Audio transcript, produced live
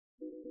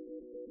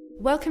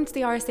Welcome to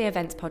the RSA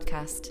Events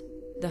Podcast,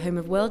 the home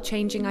of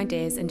world-changing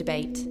ideas and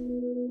debate.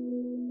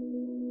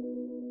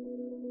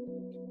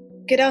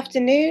 Good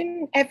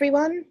afternoon,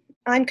 everyone.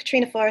 I'm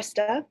Katrina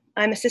Forrester.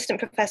 I'm Assistant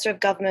Professor of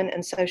Government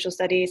and Social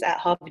Studies at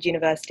Harvard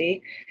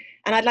University,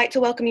 and I'd like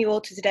to welcome you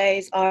all to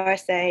today's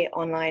RSA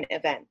online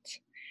event.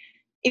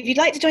 If you'd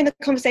like to join the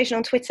conversation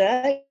on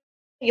Twitter,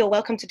 you're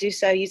welcome to do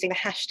so using the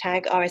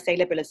hashtag RSA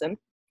Liberalism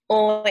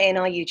or in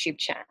our YouTube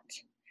chat.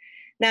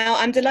 Now,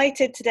 I'm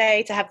delighted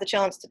today to have the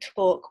chance to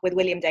talk with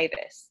William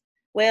Davis.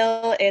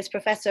 Will is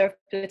Professor of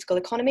Political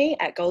Economy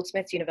at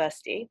Goldsmiths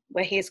University,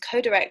 where he is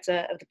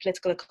co-director of the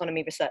Political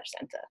Economy Research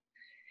Centre.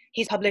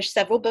 He's published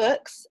several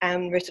books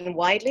and written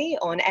widely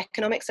on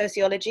economic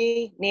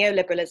sociology,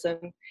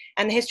 neoliberalism,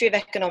 and the history of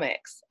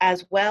economics,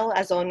 as well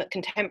as on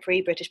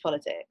contemporary British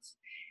politics.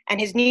 And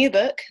his new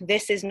book,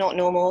 This Is Not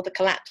Normal, The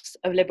Collapse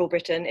of Liberal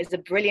Britain, is a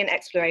brilliant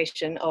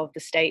exploration of the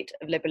state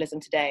of liberalism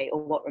today,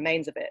 or what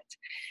remains of it,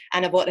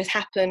 and of what has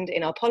happened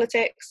in our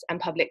politics and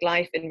public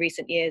life in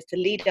recent years to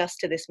lead us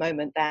to this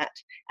moment that,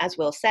 as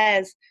Will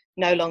says,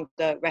 no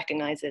longer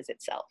recognises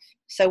itself.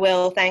 So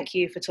Will, thank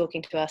you for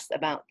talking to us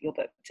about your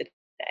book today.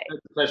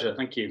 It's a pleasure,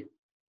 thank you.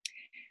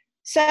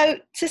 So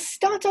to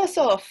start us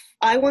off,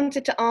 I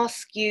wanted to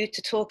ask you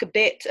to talk a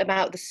bit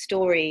about the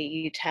story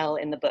you tell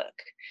in the book.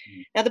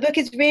 Now, the book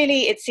is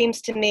really, it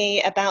seems to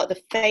me, about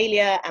the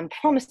failure and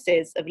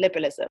promises of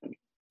liberalism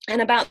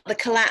and about the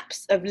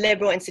collapse of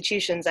liberal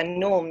institutions and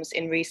norms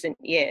in recent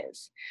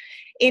years.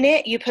 In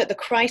it, you put the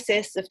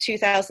crisis of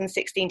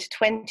 2016 to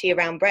 20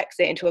 around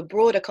Brexit into a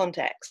broader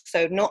context.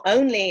 So not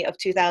only of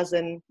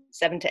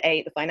 2007 to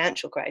 8, the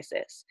financial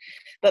crisis,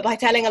 but by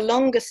telling a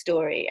longer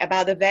story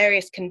about the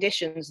various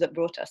conditions that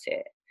brought us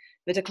here.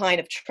 The decline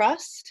of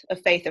trust, of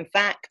faith and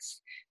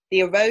facts, the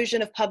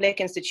erosion of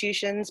public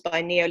institutions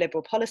by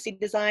neoliberal policy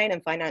design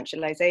and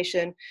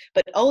financialization,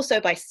 but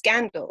also by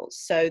scandals.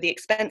 So the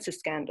expenses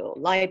scandal,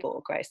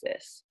 LIBOR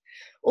crisis.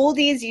 All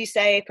these, you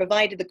say,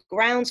 provided the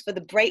grounds for the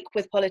break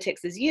with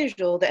politics as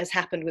usual that has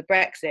happened with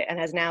Brexit and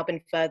has now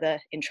been further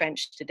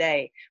entrenched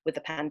today with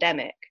the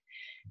pandemic.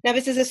 Now,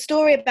 this is a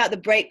story about the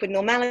break with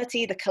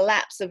normality, the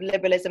collapse of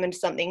liberalism into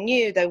something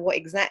new, though what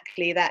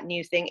exactly that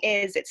new thing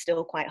is, it's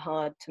still quite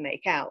hard to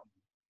make out.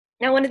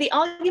 Now, one of the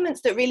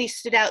arguments that really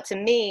stood out to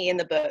me in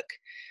the book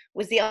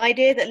was the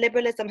idea that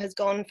liberalism has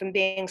gone from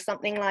being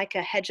something like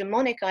a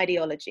hegemonic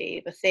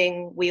ideology, the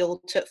thing we all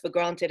took for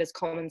granted as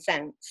common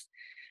sense,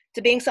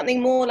 to being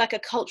something more like a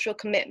cultural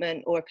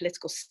commitment or a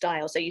political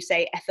style. So you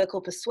say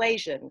ethical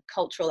persuasion,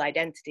 cultural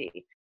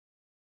identity.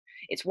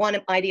 It's one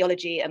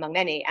ideology among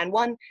many, and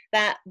one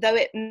that, though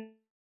it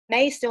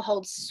may still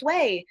hold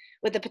sway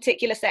with the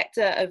particular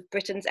sector of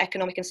Britain's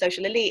economic and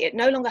social elite, it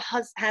no longer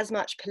has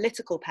much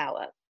political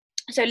power.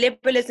 So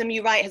liberalism,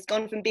 you write, has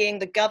gone from being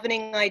the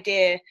governing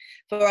idea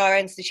for our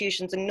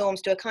institutions and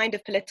norms to a kind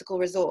of political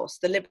resource.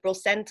 The liberal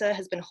centre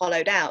has been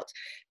hollowed out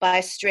by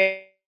a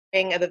string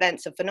of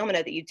events and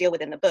phenomena that you deal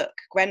with in the book: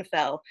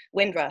 Grenfell,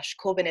 Windrush,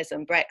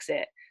 Corbynism,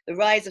 Brexit, the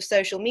rise of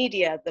social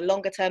media, the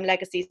longer-term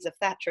legacies of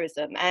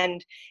Thatcherism,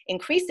 and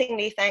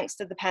increasingly, thanks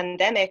to the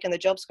pandemic and the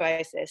jobs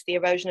crisis, the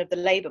erosion of the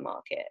labour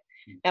market.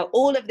 Now,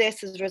 all of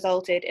this has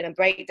resulted in a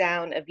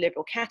breakdown of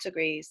liberal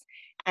categories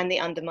and the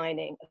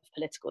undermining of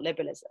political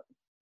liberalism.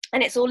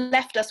 And it's all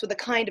left us with a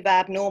kind of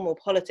abnormal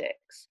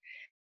politics.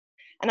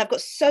 And I've got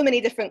so many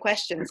different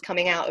questions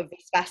coming out of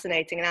this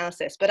fascinating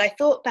analysis, but I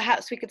thought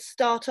perhaps we could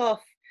start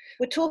off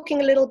with talking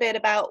a little bit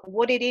about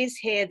what it is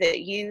here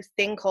that you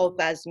think of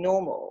as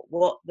normal,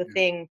 what the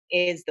thing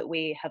is that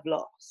we have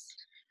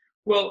lost.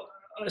 Well,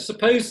 I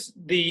suppose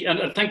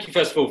and thank you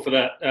first of all for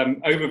that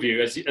overview.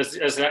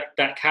 As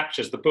that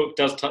captures, the book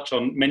does touch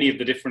on many of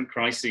the different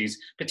crises,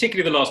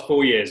 particularly the last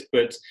 4 years,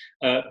 but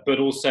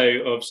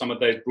also of some of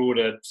those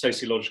broader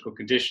sociological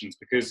conditions.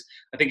 Because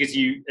I think as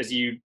you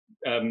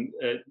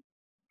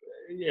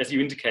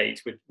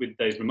indicate with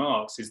those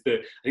remarks, is that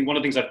I think one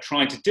of the things I've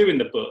tried to do in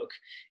the book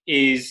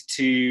is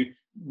to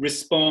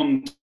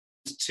respond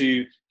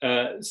to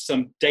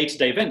some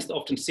day-to-day events that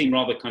often seem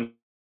rather kind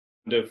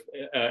of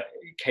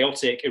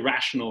chaotic,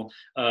 irrational,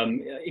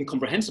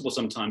 incomprehensible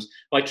sometimes,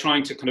 by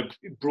trying to kind of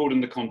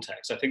broaden the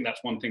context. I think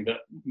that's one thing that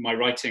my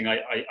writing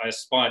I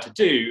aspire to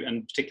do,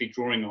 and particularly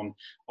drawing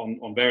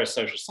on various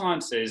social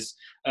sciences,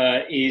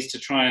 is to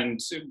try and,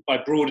 by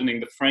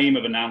broadening the frame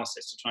of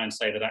analysis, to try and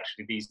say that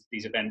actually these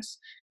events,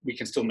 we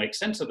can still make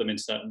sense of them in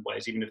certain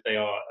ways, even if they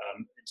are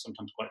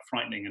sometimes quite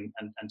frightening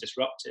and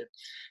disruptive.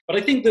 But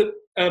I think that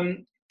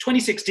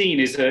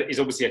 2016 is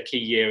obviously a key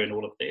year in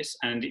all of this,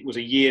 and it was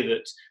a year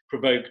that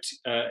provoked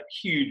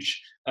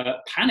huge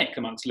panic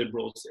amongst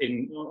liberals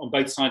on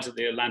both sides of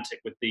the Atlantic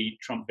with the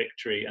Trump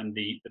victory and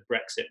the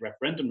Brexit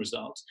referendum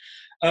result.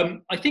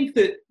 I think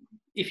that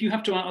if you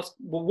have to ask,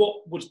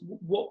 well,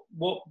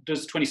 what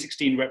does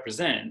 2016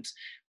 represent?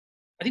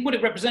 I think what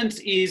it represents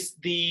is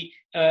the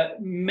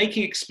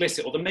making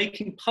explicit or the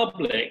making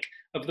public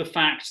of the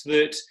fact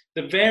that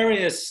the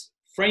various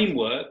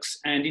frameworks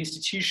and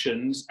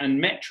institutions and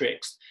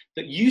metrics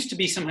that used to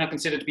be somehow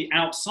considered to be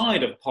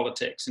outside of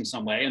politics in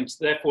some way, and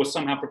therefore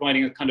somehow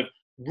providing a kind of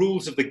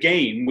rules of the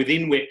game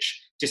within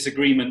which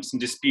disagreements and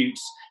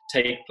disputes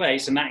take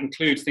place, and that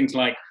includes things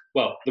like,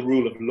 well, the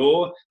rule of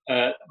law,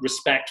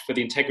 respect for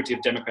the integrity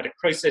of democratic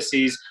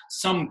processes,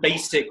 some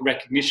basic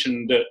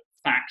recognition that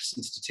facts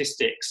and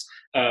statistics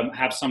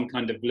have some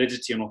kind of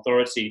validity and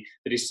authority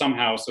that is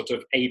somehow sort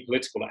of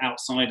apolitical,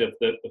 outside of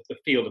the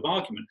field of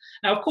argument.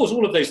 Now, of course,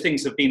 all of those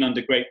things have been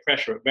under great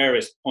pressure at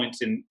various points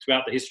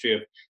throughout the history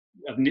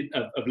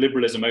of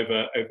liberalism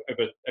over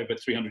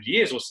 300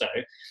 years or so.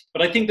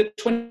 But I think that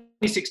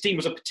 2016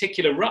 was a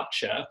particular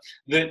rupture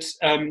that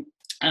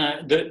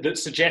that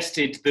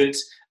suggested that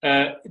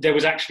there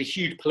was actually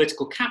huge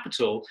political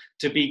capital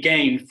to be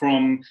gained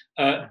from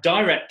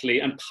directly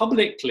and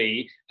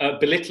publicly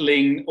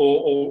belittling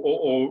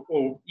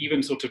or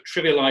even sort of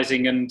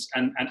trivializing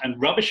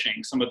and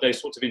rubbishing some of those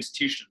sorts of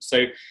institutions.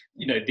 So,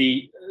 you know,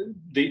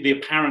 the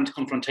apparent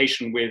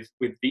confrontation with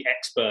the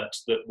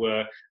experts that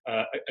were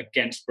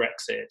against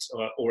Brexit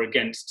or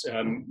against,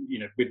 you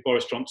know, with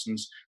Boris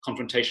Johnson's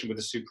confrontation with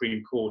the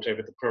Supreme Court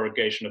over the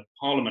prorogation of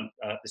Parliament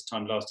this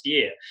time last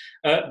year,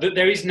 that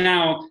there is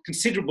now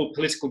considerable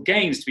political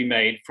gains to be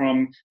made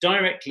from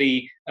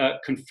directly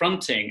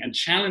confronting and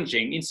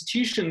challenging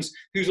institutions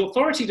whose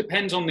authority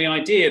depends on the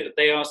idea that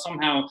they are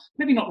somehow,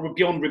 maybe not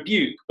beyond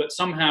rebuke, but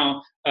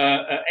somehow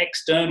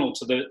external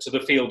to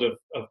the field of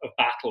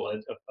battle,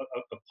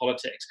 of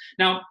politics.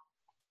 Now,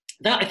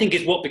 that I think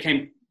is what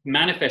became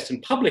manifest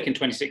in public in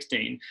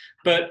 2016.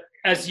 But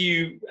as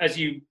you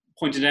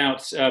pointed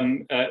out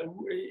in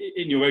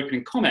your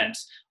opening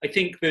comments, I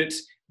think that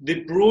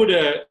the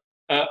broader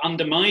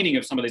undermining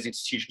of some of those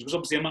institutions was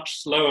obviously a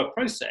much slower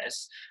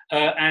process,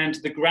 and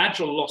the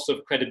gradual loss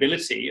of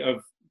credibility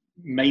of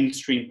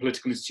mainstream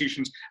political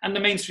institutions and the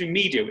mainstream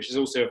media, which is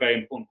also a very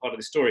important part of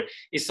the story,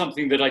 is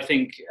something that I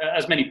think,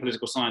 as many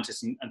political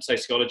scientists and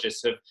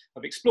sociologists have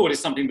explored,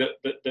 is something that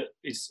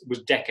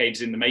was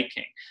decades in the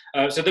making.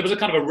 So there was a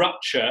kind of a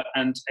rupture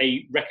and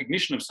a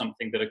recognition of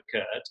something that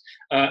occurred,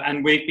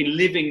 and we've been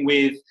living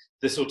with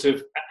the sort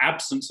of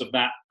absence of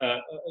that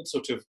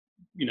sort of,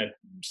 you know,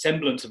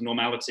 semblance of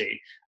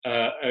normality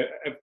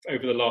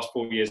over the last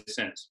 4 years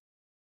since.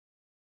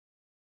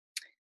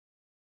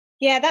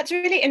 Yeah, that's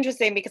really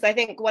interesting, because I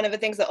think one of the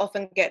things that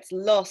often gets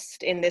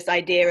lost in this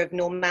idea of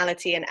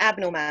normality and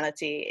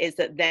abnormality is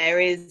that there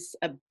is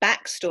a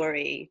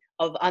backstory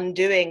of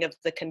undoing of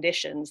the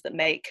conditions that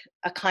make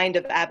a kind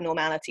of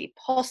abnormality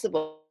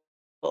possible.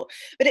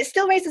 But it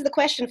still raises the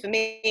question for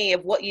me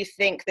of what you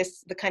think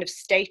the kind of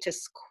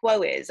status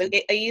quo is.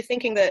 Are you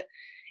thinking that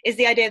is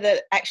the idea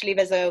that actually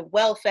there's a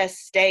welfare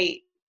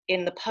state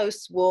in the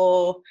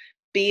post-war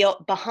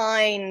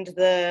behind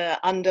the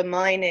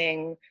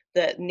undermining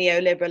that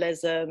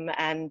neoliberalism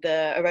and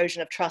the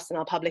erosion of trust in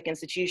our public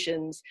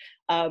institutions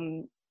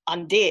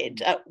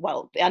undid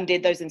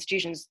those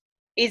institutions?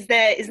 Is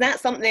that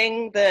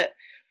something that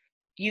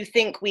you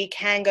think we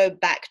can go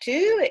back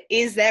to?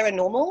 Is there a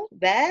normal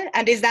there,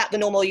 and is that the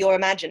normal you're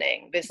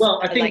imagining?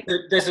 Well, I think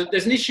that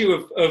there's an issue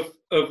of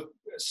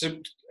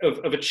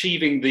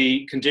achieving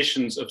the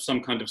conditions of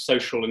some kind of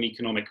social and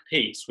economic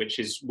peace, which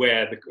is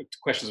where the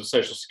questions of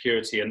social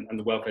security and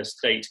the welfare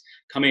state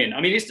come in. I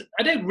mean,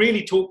 I don't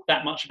really talk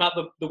that much about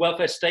the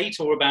welfare state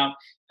or about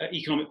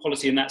economic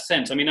policy in that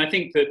sense. I mean, I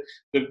think that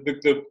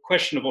the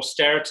question of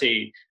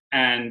austerity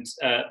and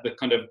the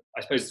kind of,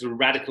 I suppose, the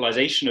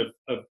radicalization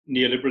of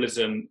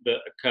neoliberalism that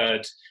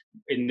occurred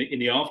in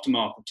the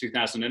aftermath of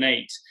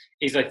 2008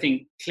 is, I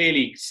think,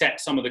 clearly set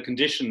some of the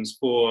conditions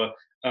for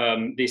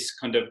this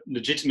kind of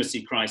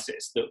legitimacy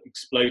crisis that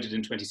exploded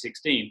in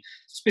 2016.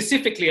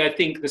 Specifically, I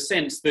think the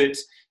sense that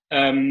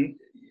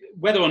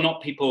whether or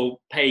not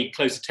people pay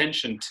close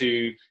attention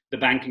to the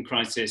banking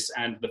crisis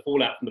and the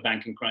fallout from the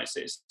banking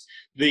crisis,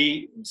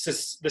 the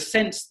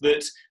sense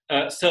that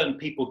certain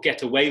people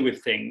get away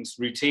with things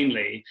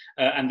routinely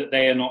and that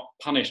they are not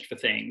punished for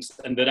things,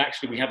 and that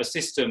actually we have a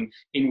system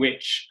in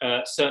which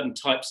certain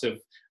types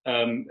of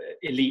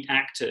elite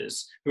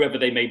actors, whoever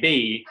they may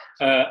be,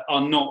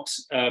 are not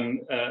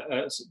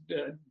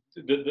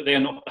they are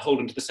not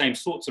beholden to the same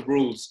sorts of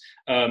rules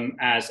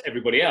as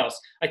everybody else.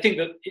 I think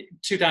that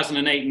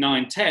 2008,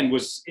 9, 10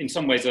 was in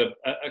some ways a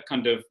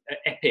kind of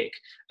epic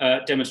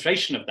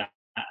demonstration of that.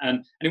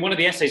 And in one of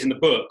the essays in the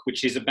book,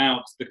 which is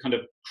about the kind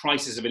of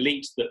crisis of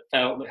elites that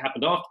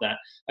happened after that,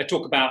 I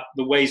talk about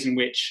the ways in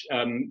which,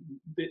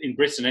 in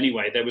Britain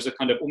anyway, there was a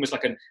kind of almost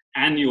like an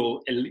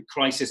annual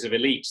crisis of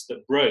elites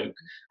that broke,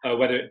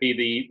 whether it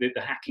be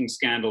the hacking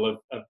scandal of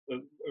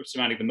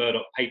surrounding the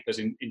Murdoch papers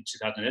in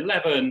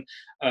 2011,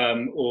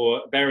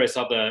 or various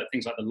other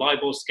things like the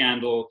Libor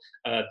scandal,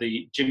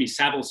 the Jimmy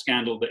Savile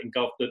scandal that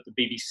engulfed the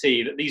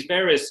BBC. That these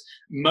various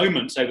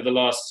moments over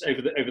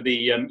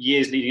the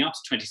years leading up to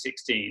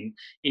 2016,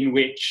 in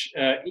which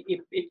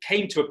it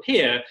came to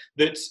appear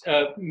that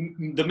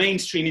the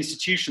mainstream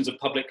institutions of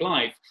public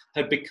life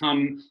had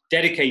become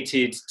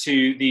dedicated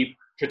to the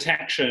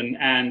protection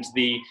and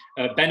the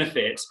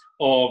benefit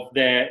of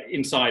their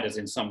insiders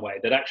in some way,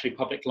 that actually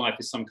public life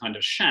is some kind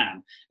of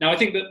sham. Now, I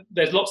think that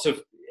there's lots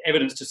of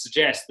evidence to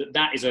suggest that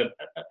that is a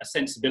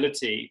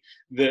sensibility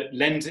that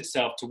lends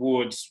itself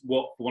towards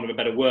what, for want of a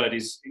better word,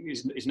 is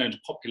known to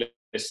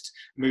populist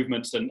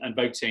movements and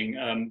voting,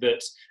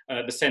 that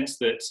the sense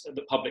that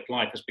the public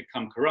life has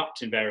become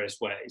corrupt in various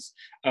ways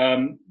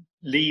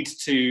leads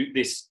to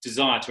this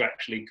desire to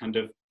actually kind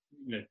of,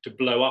 to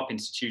blow up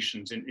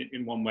institutions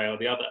in one way or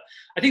the other.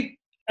 I think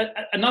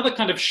another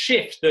kind of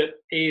shift that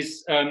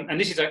is, and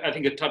this is, I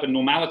think, a type of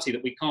normality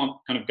that we can't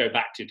kind of go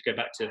back to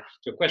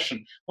your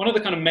question. One of the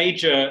kind of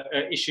major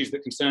issues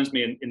that concerns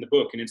me in the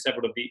book and in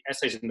several of the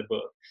essays in the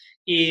book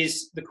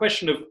is the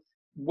question of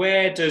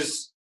where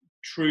does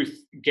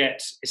truth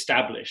get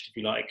established, if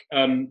you like.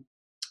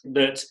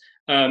 That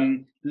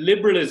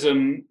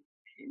liberalism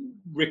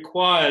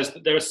requires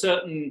that there are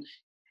certain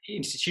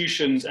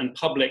institutions and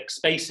public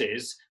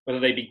spaces, whether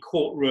they be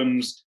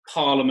courtrooms,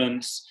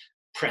 parliaments,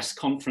 press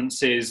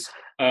conferences,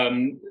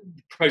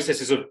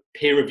 processes of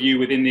peer review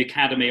within the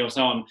academy or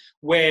so on,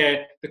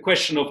 where the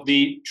question of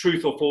the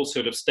truth or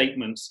falsehood of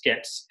statements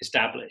gets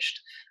established.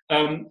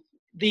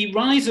 The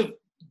rise of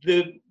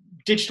the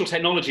digital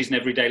technologies in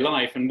everyday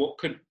life, and what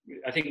could,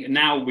 I think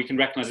now we can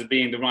recognize as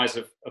being the rise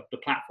of the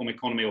platform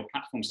economy or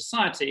platform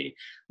society,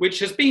 which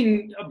has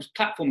been,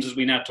 platforms as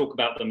we now talk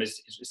about them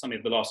is something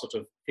of the last sort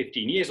of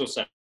 15 years or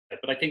so.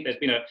 But I think there's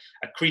been a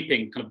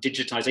creeping kind of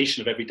digitization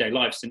of everyday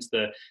life since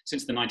the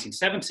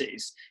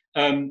 1970s.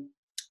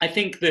 I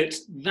think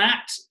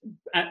that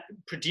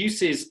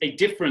produces a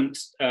different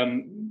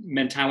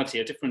mentality,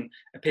 a different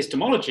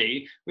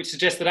epistemology, which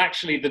suggests that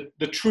actually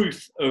the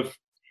truth of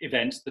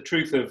events, the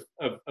truth of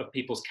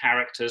people's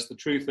characters, the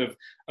truth of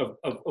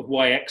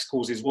why X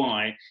causes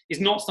Y,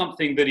 is not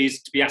something that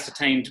is to be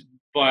ascertained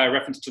via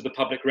reference to the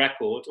public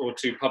record or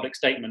to public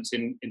statements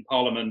in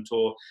Parliament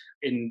or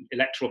in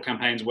electoral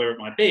campaigns, where it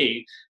might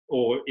be,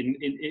 or in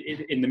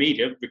the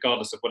media,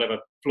 regardless of whatever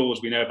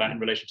flaws we know about in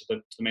relation to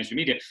the mainstream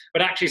media,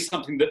 but actually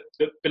something that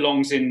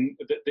belongs in,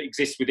 that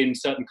exists within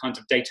certain kinds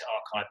of data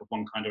archive of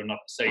one kind or another.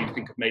 So you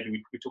think of, maybe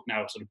we talk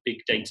now of sort of big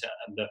data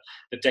and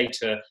the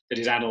data that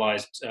is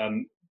analysed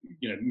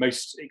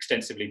most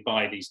extensively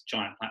by these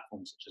giant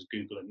platforms such as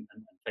Google and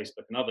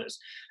Facebook and others.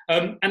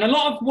 And a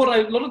lot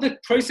of the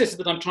processes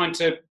that I'm trying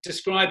to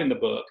describe in the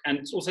book,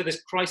 and also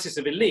this crisis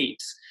of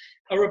elites,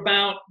 are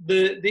about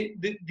the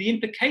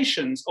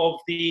implications of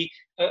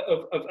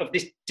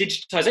this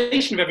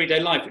digitization of everyday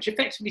life, which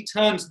effectively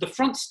turns the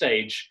front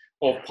stage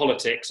of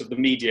politics, of the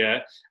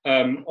media,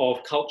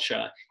 of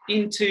culture,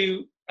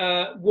 into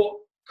what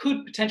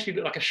could potentially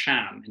look like a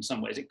sham in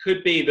some ways. It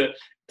could be that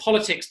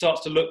politics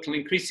starts to look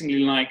increasingly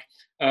like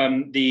a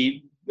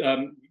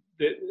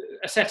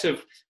set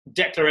of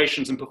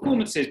declarations and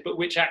performances, but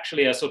which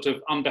actually are sort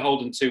of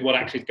unbeholden to what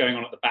actually is going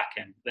on at the back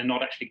end. They're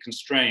not actually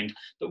constrained.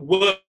 That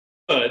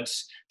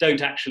words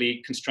don't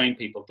actually constrain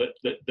people,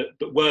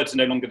 that words are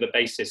no longer the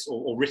basis,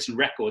 or written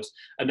records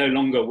are no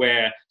longer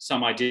where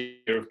some idea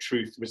of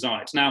truth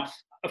resides. Now,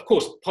 of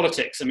course,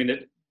 politics, I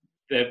mean,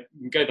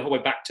 go the whole way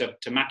back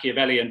to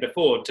Machiavelli and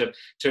before to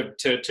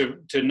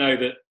know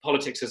that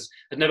politics has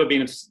never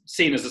been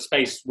seen as a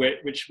space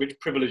which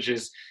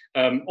privileges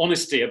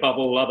honesty above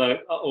all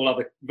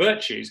other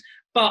virtues.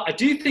 But I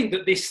do think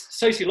that this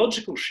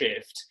sociological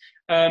shift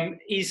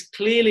is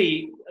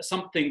clearly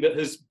something that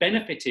has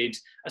benefited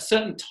a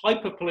certain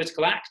type of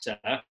political actor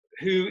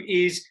who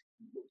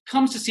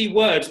comes to see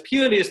words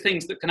purely as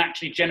things that can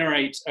actually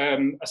generate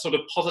a sort of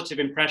positive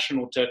impression,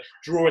 or to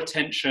draw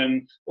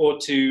attention, or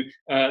to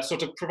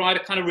sort of provide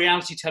a kind of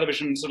reality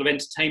television sort of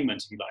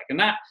entertainment, if you like. And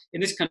that,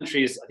 in this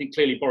country, is, I think,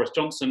 clearly Boris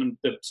Johnson, and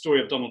the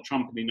story of Donald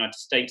Trump in the United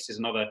States is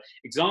another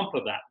example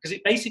of that, because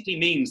it basically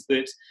means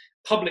that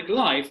public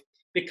life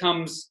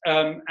becomes,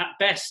 at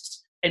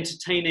best,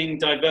 entertaining,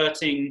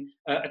 diverting,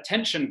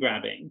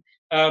 attention-grabbing.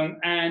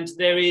 And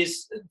there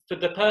is, for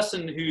the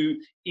person who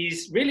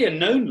is really a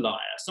known liar,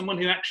 someone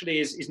who actually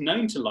is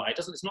known to lie.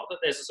 It's not that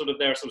they're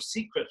a sort of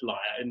secret liar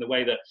in the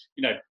way that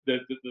the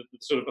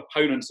sort of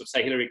opponents of,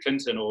 say, Hillary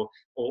Clinton or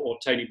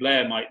Tony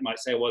Blair might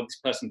say, well, this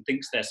person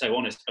thinks they're so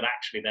honest, but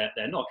actually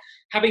they're not.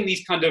 Having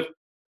these kind of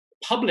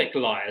public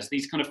liars,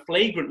 these kind of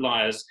flagrant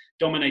liars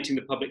dominating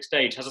the public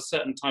stage, has a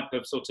certain type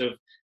of sort of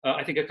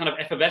I think a kind of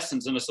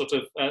effervescence, and a sort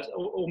of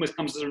almost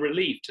comes as a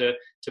relief to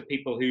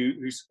people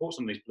who support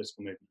some of these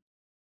political movements.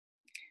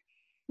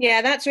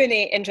 Yeah, that's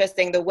really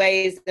interesting, the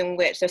ways in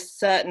which a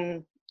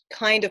certain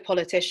kind of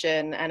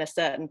politician and a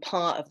certain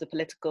part of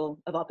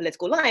our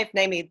political life,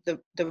 namely the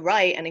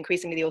right, and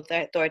increasingly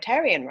the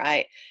authoritarian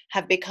right,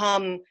 have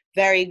become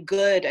very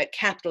good at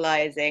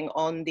capitalizing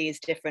on these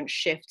different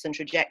shifts and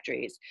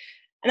trajectories.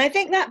 And I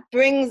think that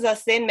brings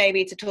us in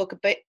maybe to talk a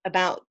bit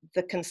about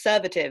the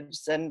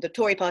Conservatives and the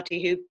Tory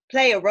party, who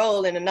play a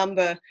role in a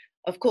number,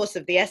 of course,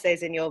 of the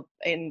essays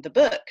in the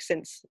book,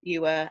 since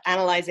you were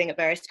analysing at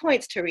various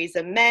points.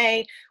 Theresa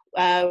May,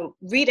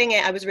 reading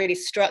it, I was really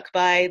struck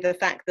by the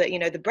fact that,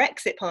 the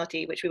Brexit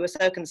party, which we were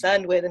so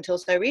concerned with until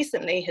so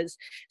recently, has,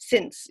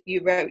 since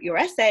you wrote your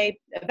essay,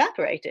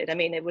 evaporated. I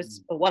mean, it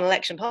was a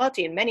one-election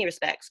party in many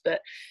respects, but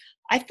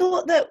I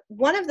thought that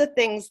one of the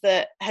things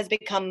that has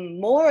become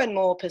more and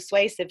more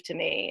persuasive to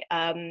me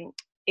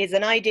is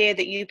an idea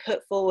that you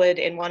put forward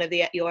in one of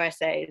your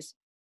essays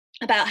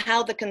about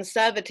how the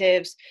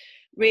Conservatives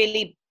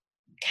really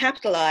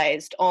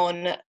capitalized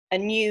on a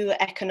new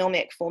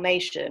economic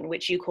formation,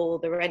 which you call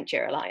the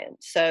Rentier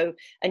Alliance. So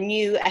a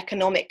new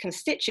economic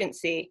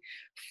constituency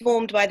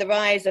formed by the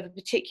rise of a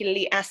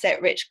particularly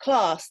asset-rich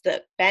class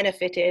that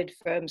benefited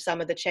from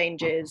some of the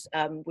changes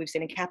we've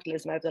seen in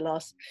capitalism over the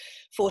last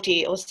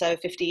 40 or so,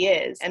 50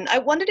 years. And I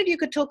wondered if you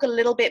could talk a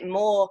little bit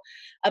more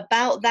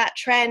about that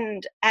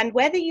trend and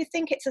whether you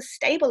think it's a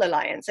stable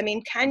alliance. I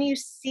mean, can you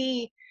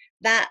see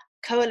that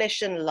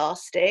coalition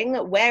lasting?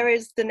 Where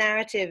is the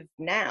narrative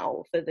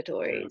now for the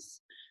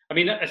Tories? I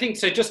mean, I think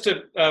so. Just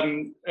to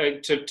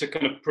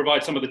kind of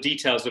provide some of the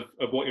details of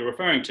what you're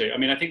referring to. I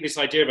mean, I think this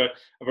idea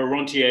of a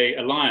Rentier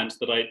alliance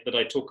that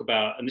I talk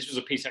about, and this was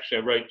a piece actually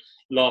I wrote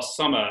last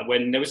summer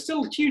when there was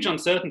still huge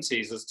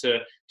uncertainties as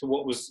to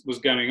what was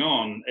going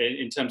on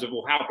in terms of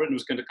how Britain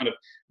was going to kind of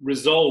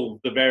resolve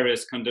the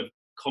various kind of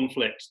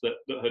conflicts that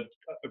had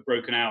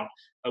broken out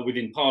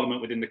within Parliament,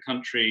 within the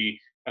country.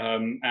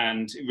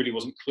 And it really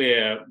wasn't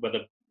clear whether,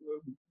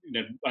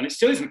 and it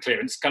still isn't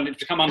clear. It's kind of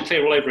become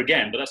unclear all over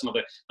again, but that's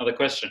another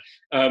question.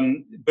 I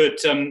mean,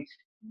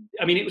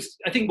 it was,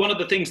 I think, one of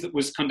the things that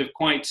was kind of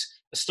quite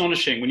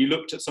astonishing when you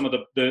looked at some of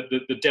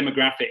the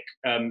demographic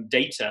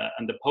data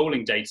and the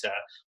polling data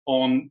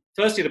on,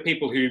 firstly, the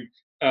people who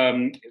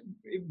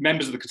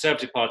members of the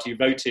Conservative Party who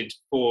voted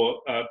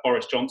for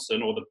Boris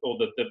Johnson, or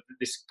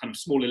this kind of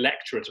small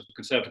electorate of the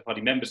Conservative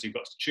Party members who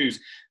got to choose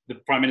the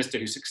Prime Minister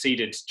who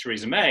succeeded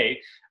Theresa May.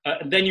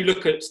 And then you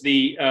look at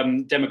the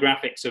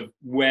demographics of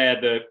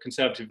where the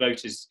Conservative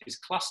vote is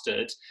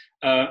clustered,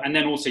 and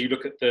then also you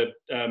look at the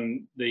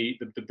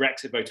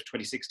Brexit vote of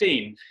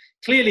 2016.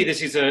 Clearly,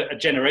 this is a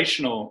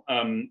generational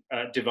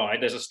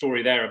divide. There's a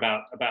story there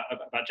about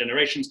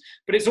generations,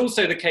 but it's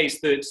also the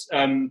case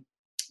that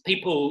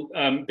people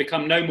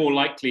become no more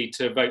likely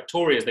to vote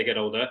Tory as they get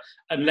older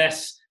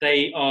unless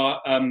they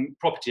are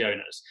property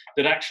owners.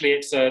 That actually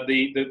it's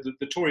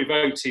the Tory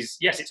vote is,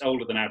 yes, it's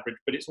older than average,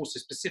 but it's also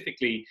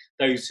specifically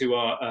those who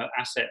are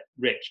asset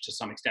rich to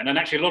some extent. And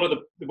actually a lot of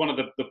one of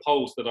the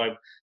polls that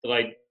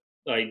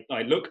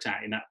I looked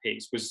at in that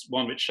piece was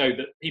one which showed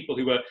that people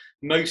who were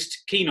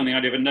most keen on the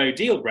idea of a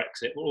no-deal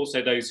Brexit were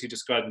also those who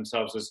describe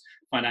themselves as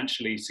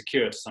financially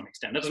secure to some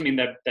extent. That doesn't mean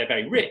they're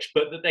very rich,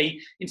 but that they,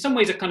 in some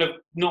ways, are kind of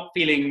not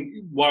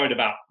feeling worried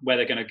about where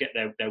they're going to get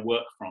their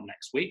work from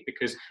next week,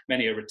 because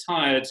many are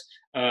retired,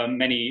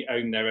 many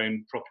own their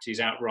own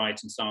properties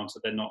outright and so on, so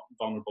they're not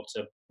vulnerable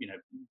to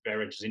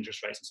various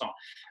interest rates and so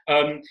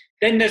on.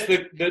 Then there's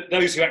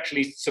those who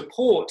actually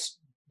support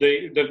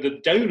the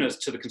donors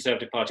to the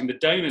Conservative Party and the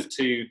donors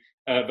to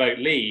vote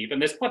Leave.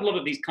 And there's quite a lot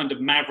of these kind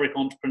of maverick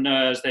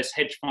entrepreneurs. There's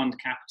hedge fund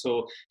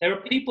capital. There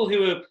are people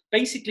who are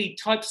basically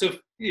types of,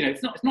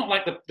 it's not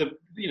like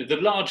the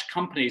large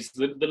companies,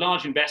 the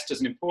large investors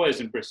and employers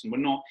in Britain were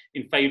not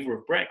in favour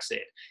of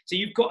Brexit. So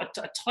you've got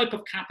a type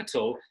of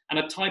capital and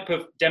a type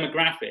of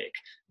demographic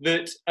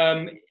that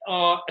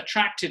are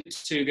attracted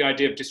to the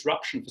idea of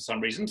disruption for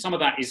some reason. Some of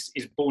that is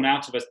born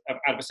out of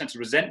a sense of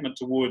resentment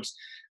towards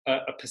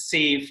a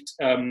perceived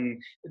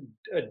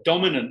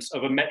dominance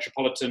of a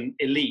metropolitan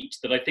elite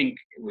that I think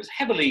was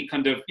heavily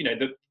kind of,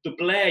 the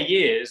Blair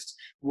years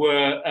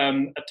were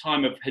a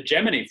time of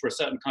hegemony for a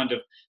certain kind of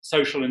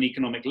social and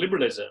economic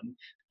liberalism.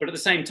 But at the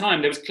same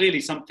time, there was clearly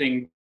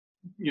something,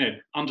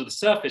 under the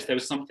surface, there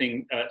was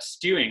something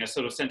stewing, a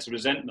sort of sense of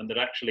resentment that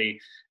actually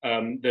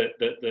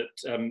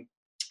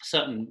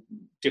certain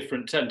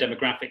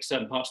demographics,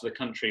 certain parts of the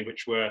country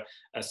which were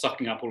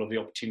sucking up all of the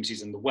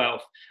opportunities and the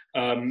wealth.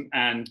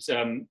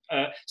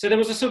 So there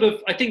was a sort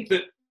of, I think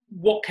that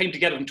what came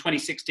together in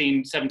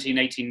 2016, 17,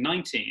 18,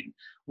 19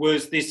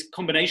 was this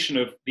combination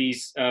of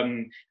these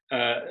a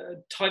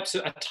type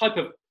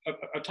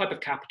of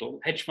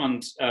capital, hedge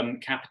fund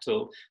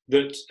capital,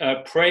 that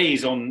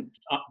preys on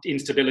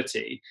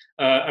instability.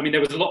 I mean,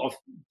 there was a lot of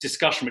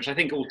discussion, which I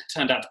think all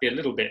turned out to be a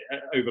little bit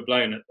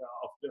overblown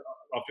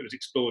after it was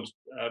explored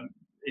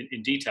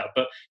in detail.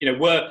 But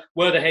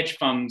were the hedge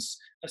funds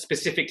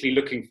specifically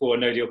looking for a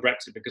no-deal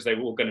Brexit because they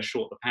were all going to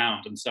short the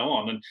pound and so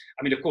on? And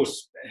I mean, of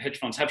course, hedge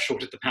funds have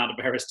shorted the pound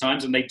at various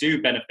times, and they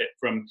do benefit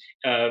from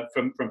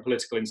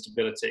political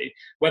instability.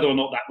 Whether or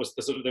not that was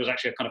there was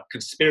actually a kind of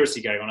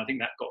conspiracy going on, I think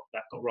that got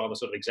rather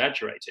sort of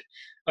exaggerated.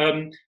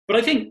 But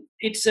I think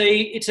it's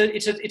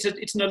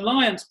an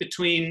alliance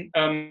between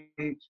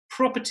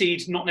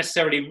propertied, not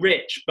necessarily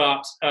rich,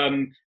 but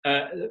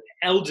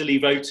elderly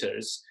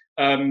voters.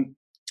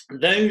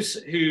 Those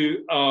who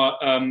are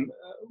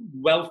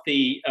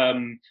wealthy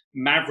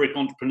maverick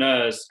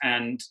entrepreneurs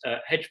and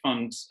hedge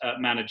fund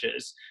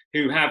managers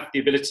who have the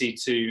ability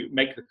to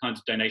make the kinds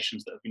of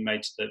donations that have been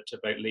made to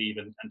Vote Leave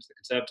and to the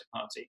Conservative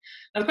Party.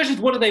 Now the question is,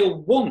 what do they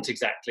all want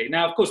exactly?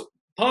 Now, of course,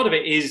 part of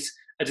it is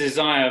a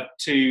desire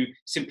to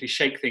simply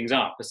shake things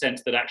up, a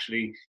sense that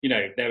actually,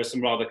 there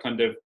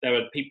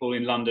are people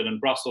in London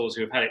and Brussels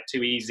who have had it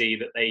too easy,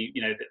 that they,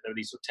 that there are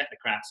these sort of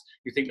technocrats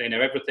who think they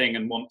know everything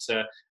and want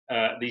to,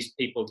 these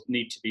people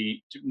need to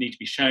be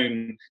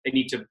shown, they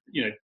need to,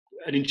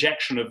 an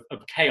injection of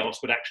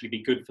chaos would actually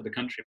be good for the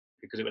country,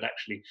 because it would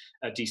actually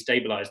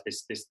destabilise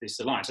this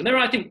alliance. And there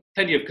are, I think,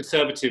 plenty of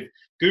conservative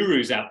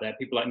gurus out there,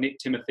 people like Nick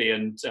Timothy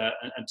and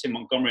Tim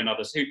Montgomery and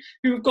others,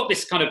 who have got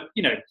this kind of,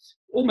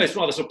 almost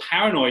rather sort of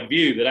paranoid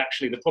view that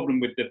actually the problem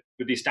with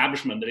the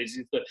establishment is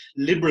that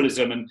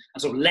liberalism and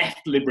sort of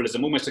left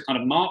liberalism, almost a kind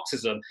of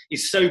Marxism,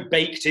 is so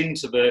baked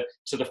into the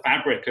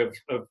fabric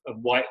of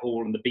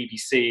Whitehall and the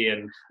BBC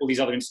and all these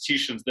other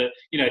institutions that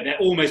they're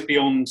almost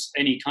beyond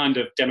any kind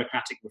of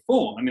democratic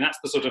reform. I mean, that's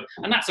the sort of,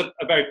 and that's a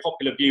very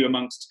popular view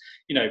amongst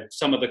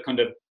some of the kind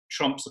of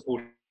Trump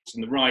supporters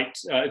in the right,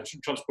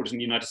 Trump supporters in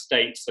the United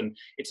States, and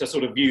it's a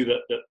sort of view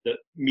that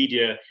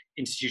media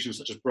institutions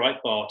such as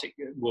Breitbart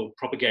will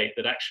propagate,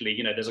 that actually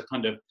there's a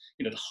kind of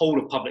the whole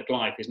of public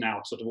life is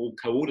now sort of all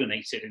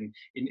coordinated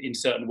in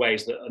certain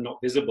ways that are not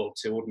visible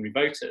to ordinary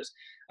voters.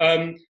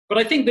 But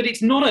I think that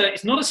it's not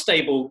a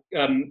stable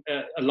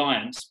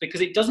alliance, because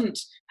it doesn't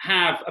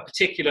have a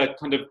particular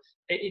kind of,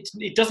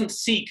 it doesn't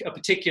seek a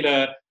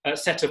particular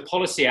set of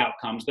policy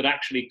outcomes that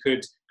actually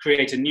could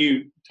create a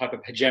new type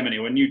of hegemony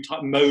or a new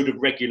type mode of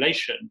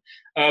regulation.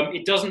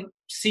 It doesn't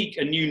seek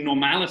a new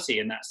normality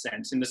in that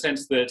sense, in the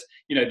sense that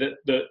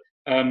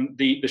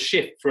the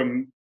shift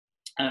from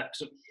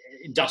sort of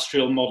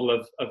industrial model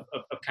of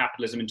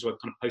capitalism into a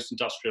kind of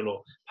post-industrial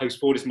or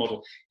post-Fordist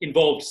model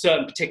involved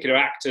certain particular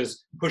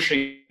actors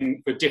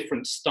pushing for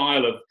different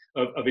style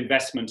of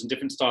investment and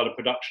different style of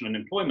production and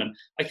employment.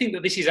 I think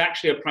that this is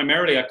actually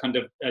primarily a kind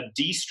of a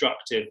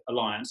destructive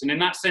alliance, and in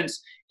that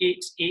sense,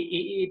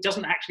 it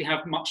doesn't actually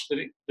have much that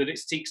it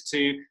seeks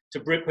to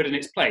put in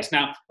its place.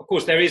 Now, of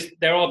course, there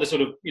are the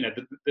sort of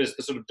there's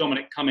the sort of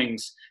Dominic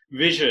Cummings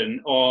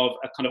vision of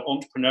a kind of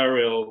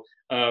entrepreneurial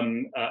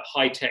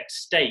high-tech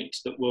state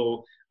that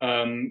will,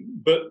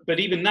 but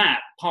even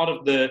that part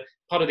of the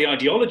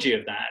ideology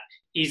of that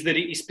is that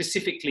it is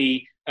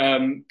specifically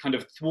kind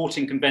of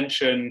thwarting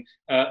convention,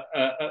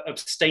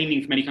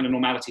 abstaining from any kind of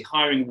normality,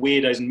 hiring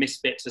weirdos and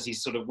misfits, as he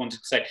sort of wanted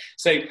to say.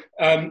 So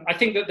I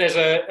think that there's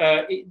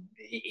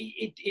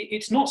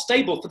it's not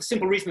stable for the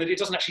simple reason that it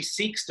doesn't actually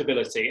seek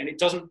stability, and it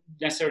doesn't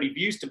necessarily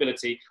view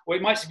stability, or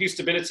it might view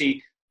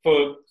stability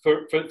for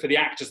the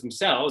actors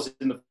themselves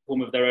in the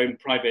form of their own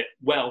private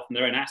wealth and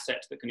their own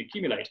assets that can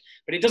accumulate,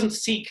 but it doesn't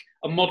seek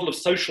a model of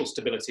social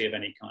stability of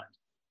any kind.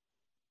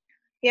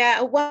 Yeah,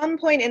 at one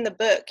point in the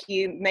book,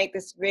 you make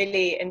this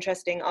really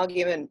interesting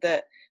argument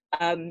that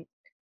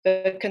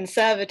the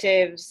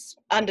Conservatives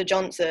under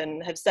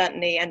Johnson have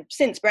certainly, and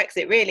since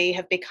Brexit really,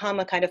 have become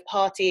a kind of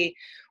party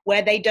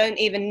where they don't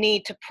even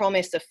need to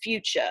promise a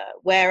future,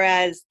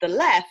 whereas the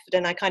left,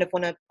 and I kind of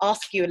want to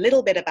ask you a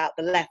little bit about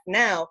the left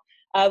now,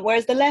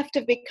 whereas the left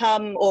have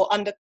become, or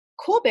under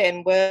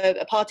Corbyn, were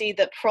a party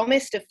that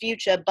promised a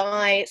future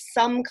by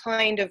some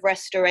kind of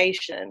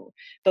restoration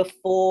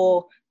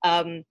before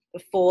the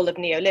fall of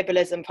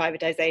neoliberalism,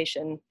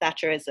 privatization,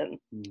 Thatcherism.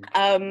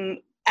 And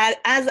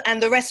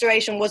the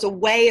restoration was a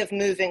way of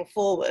moving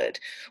forward,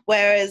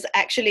 whereas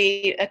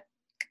actually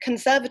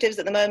Conservatives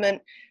at the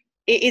moment,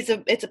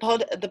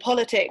 the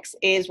politics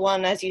is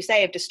one, as you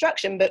say, of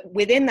destruction, but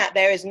within that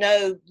there is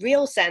no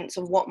real sense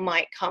of what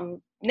might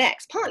come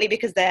next, partly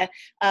because they're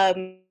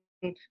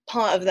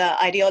part of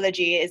the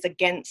ideology is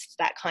against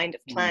that kind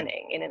of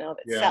planning in and of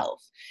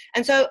itself. Yeah.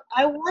 And so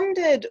I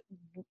wondered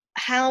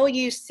how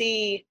you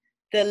see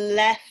the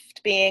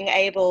left being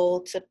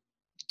able to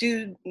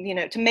do,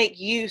 to make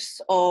use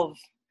of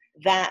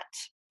that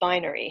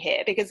binary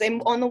here, because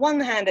on the one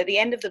hand, at the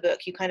end of the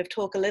book, you kind of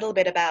talk a little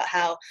bit about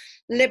how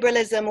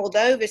liberalism,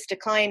 although this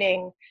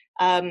declining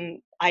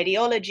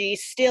ideology,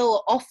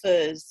 still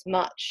offers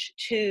much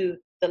to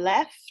the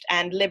left,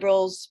 and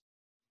liberals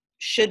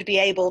should be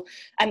able,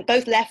 and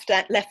both left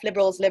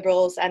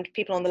liberals and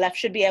people on the left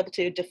should be able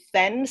to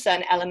defend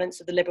certain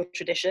elements of the liberal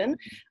tradition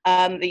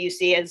that you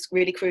see as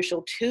really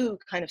crucial to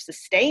kind of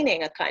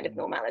sustaining a kind of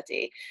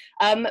normality.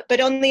 But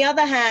on the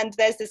other hand,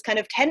 there's this kind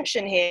of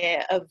tension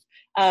here of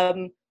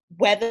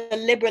whether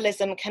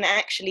liberalism can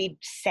actually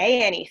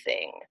say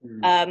anything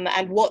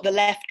and what the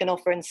left can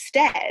offer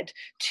instead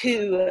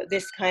to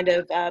this kind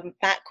of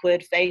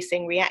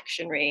backward-facing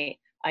reactionary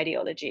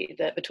ideology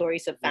that the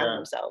Tories have found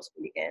themselves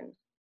in.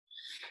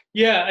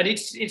 Yeah, and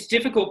it's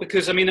difficult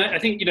because I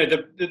think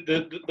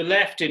the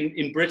left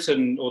in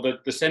Britain, or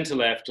the centre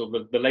left, or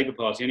the Labour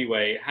Party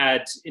anyway,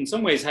 had in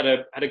some ways had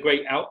a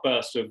great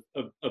outburst of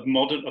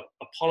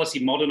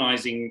policy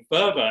modernising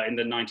fervour in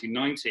the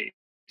 1990s,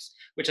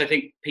 which I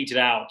think petered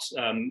out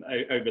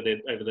over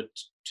the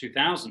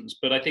 2000s.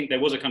 But I think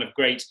there was a kind of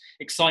great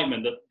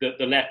excitement that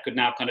the left could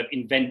now kind of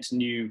invent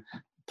new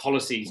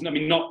policies. I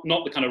mean, not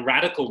the kind of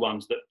radical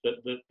ones that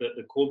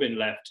the Corbyn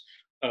left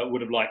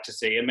would have liked to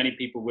see, and many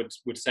people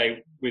would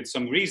say, with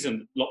some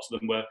reason, lots of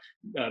them were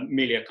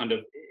merely a kind of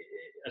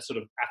a sort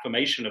of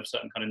affirmation of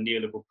certain kind of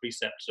neoliberal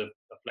precepts of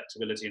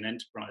flexibility and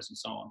enterprise and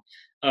so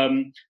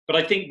on. But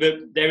I think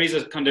that there is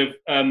a kind of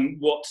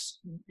what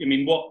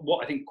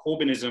I think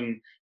Corbynism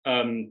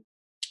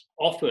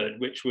offered,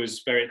 which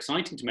was very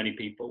exciting to many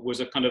people,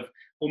 was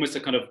almost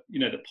a kind of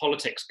that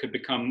politics could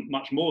become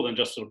much more than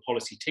just sort of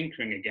policy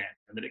tinkering again,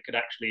 and that it could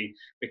actually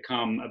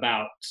become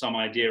about some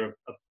idea of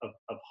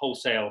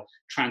wholesale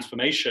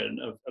transformation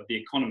of the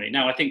economy.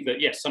 Now, I think that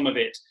yes, some of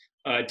it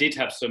did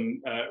have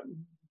some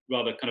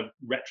rather kind of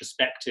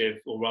retrospective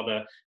or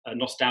rather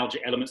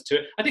nostalgic elements to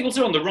it. I think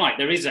also on the right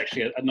there is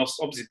actually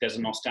obviously there's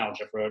a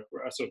nostalgia for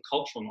a sort of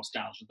cultural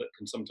nostalgia that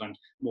can sometimes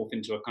morph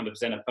into a kind of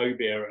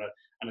xenophobia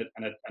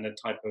and a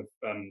type of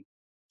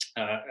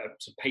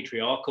sort of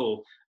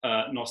patriarchal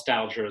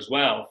nostalgia as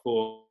well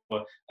for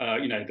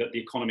that the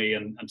economy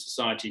and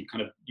society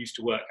kind of used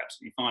to work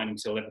absolutely fine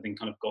until everything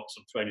kind of got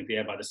sort of thrown into the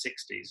air by the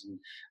 60s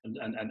and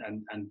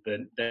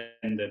then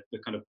the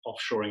kind of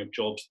offshoring of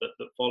jobs that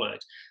followed.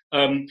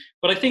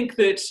 But I think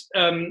that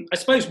I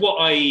suppose what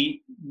I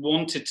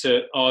wanted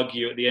to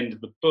argue at the end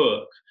of the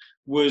book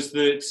was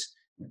that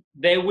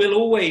there will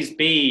always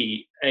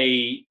be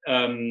that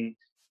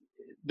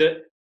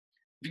if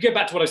you go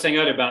back to what I was saying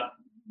earlier about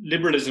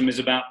liberalism is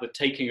about the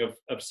taking of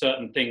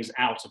certain things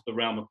out of the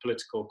realm of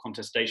political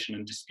contestation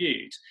and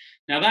dispute.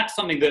 Now, that's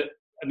something that,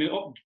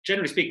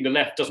 generally speaking, the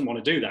left doesn't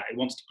want to do that. It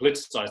wants to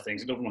politicize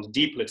things. It doesn't want to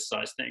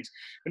depoliticize things.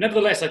 But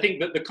nevertheless, I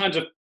think that the kinds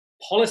of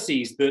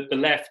policies that the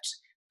left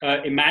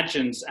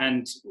imagines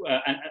and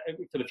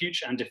for the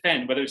future and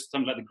defend, whether it's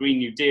something like the Green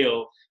New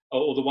Deal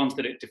or the ones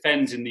that it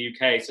defends in the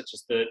UK, such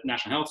as the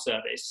National Health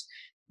Service,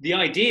 the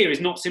idea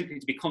is not simply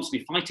to be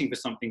constantly fighting for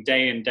something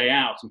day in, day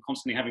out and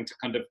constantly having to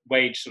kind of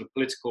wage sort of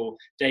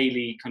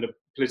daily kind of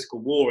political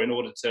war in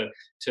order to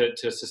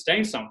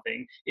sustain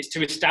something. It's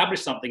to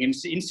establish something and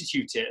to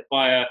institute it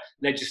via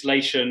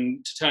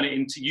legislation, to turn it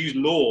into, use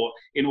law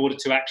in order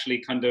to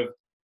actually kind of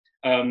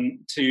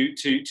to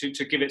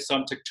give it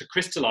to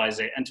crystallize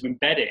it and to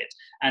embed it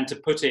and to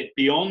put it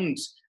beyond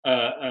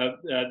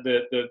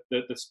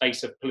the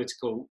space of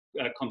political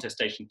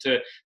contestation.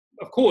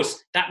 Of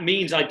course, that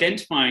means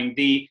identifying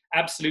the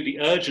absolutely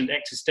urgent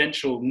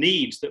existential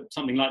needs that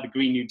something like the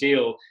Green New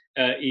Deal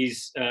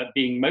is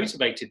being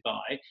motivated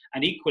by,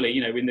 and equally,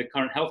 in the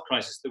current health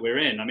crisis that we're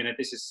in. I mean,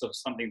 this is sort of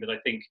something that I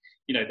think,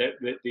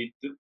 the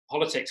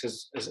politics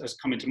has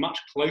come into much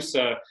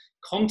closer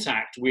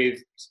contact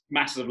with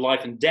matters of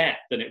life and death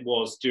than it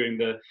was during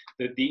the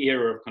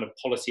era of kind of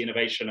policy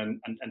innovation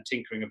and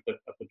tinkering of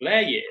the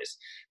Blair years.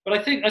 But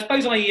I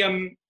suppose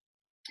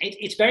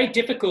it's very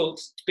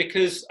difficult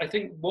because I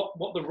think what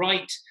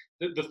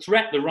the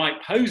threat the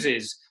right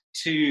poses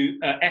to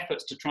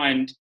efforts to try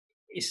and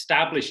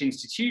establish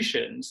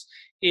institutions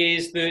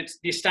is that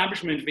the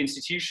establishment of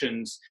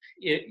institutions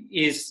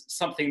is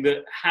something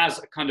that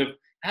has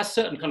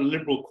certain kind of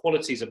liberal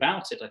qualities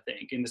about it, I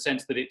think, in the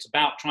sense that it's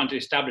about trying to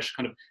establish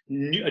kind of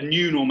a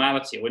new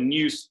normality or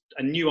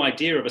a new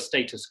idea of a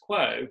status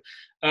quo.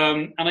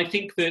 And I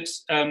think that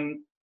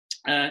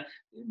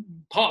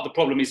part of the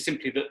problem is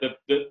simply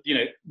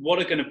that what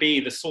are going to be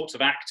the sorts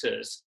of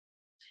actors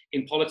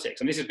in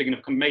politics, and this has been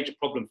a major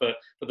problem for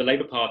the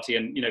Labour Party,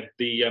 and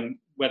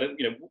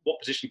what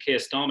position Keir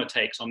Starmer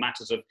takes on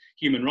matters of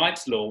human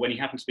rights law when he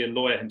happens to be a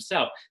lawyer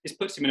himself. This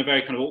puts him in a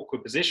very kind of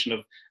awkward position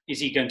of, is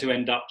he going to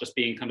end up just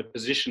being kind of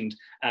positioned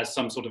as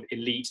some sort of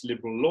elite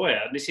liberal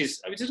lawyer? This is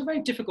a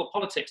very difficult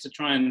politics to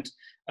try and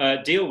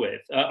deal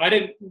with.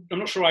 I'm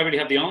not sure I really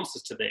have the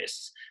answers to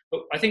this,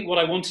 but I think what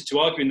I wanted to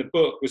argue in the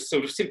book was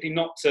sort of simply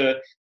not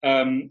to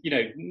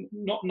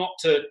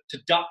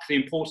duck the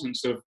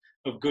importance of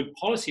good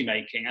policy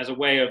making as a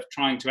way of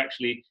trying to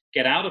actually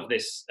get out of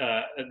this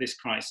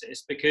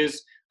crisis,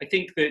 because I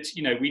think that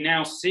we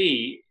now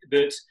see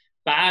that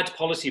bad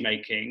policy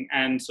making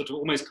and sort of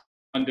almost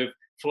kind of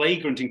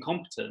flagrant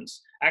incompetence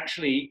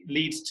actually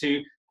leads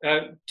to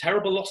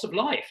terrible loss of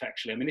life.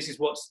 Actually, I mean, this is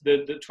what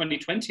the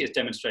 2020 has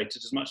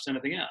demonstrated as much as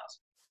anything else.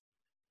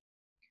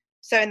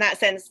 So, in that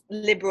sense,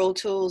 liberal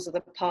tools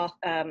are part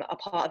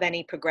of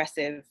any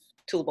progressive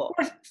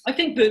toolbox. I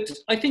think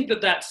that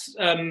that's.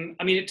 I mean,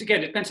 it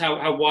depends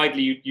how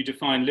widely you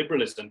define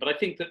liberalism, but I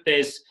think that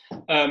there's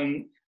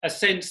a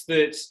sense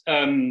that.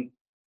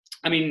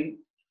 I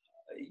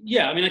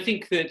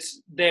think that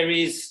there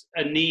is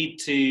a need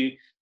to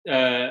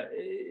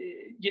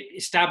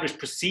establish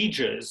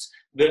procedures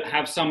that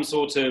have some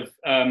sort of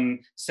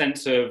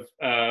sense of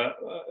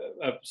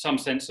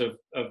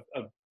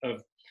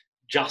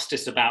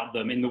justice about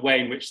them, in the way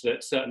in which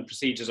that certain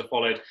procedures are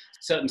followed,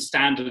 certain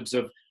standards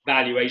of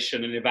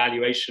valuation and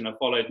evaluation are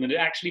followed, and it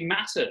actually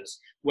matters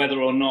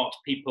whether or not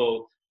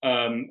people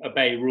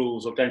obey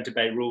rules or don't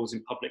obey rules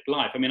in public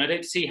life. I mean, I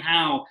don't see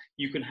how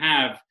you can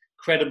have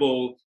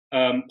credible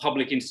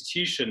public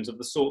institutions of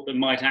the sort that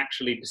might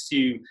actually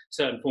pursue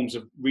certain forms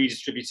of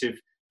distributive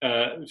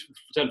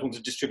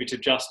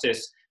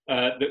justice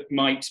that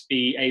might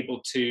be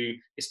able to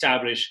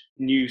establish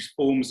new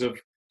forms of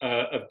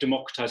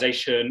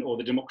democratization, or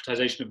the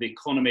democratization of the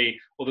economy,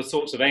 or the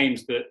sorts of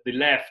aims that the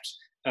left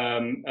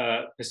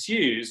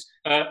pursues,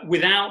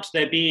 without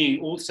there being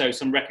also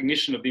some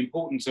recognition of the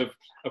importance of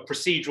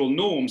procedural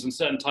norms and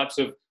certain types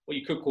of what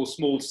you could call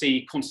small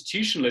c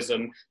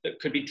constitutionalism that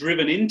could be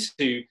driven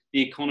into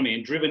the economy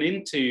and driven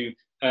into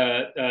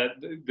the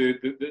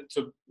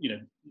sort of,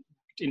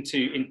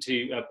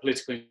 into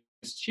political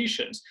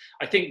institutions.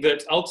 I think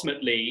that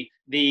ultimately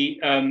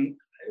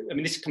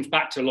this comes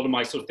back to a lot of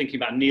my sort of thinking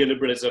about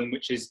neoliberalism,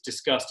 which is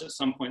discussed at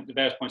some point, at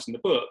various points in the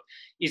book,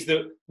 is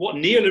that what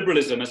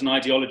neoliberalism as an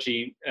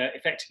ideology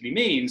effectively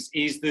means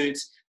is that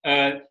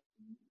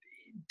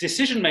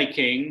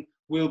decision-making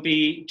will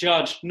be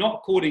judged not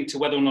according to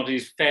whether or not it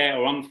is fair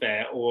or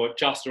unfair or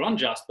just or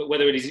unjust, but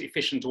whether it is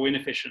efficient or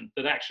inefficient,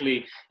 that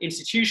actually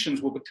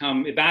institutions will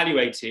become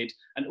evaluated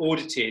and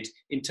audited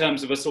in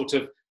terms of a sort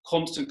of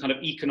constant kind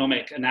of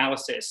economic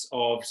analysis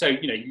of, so,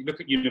 you look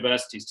at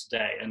universities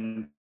today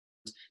and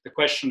the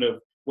question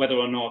of whether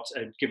or not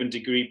a given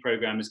degree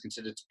program is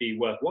considered to be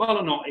worthwhile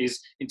or not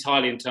is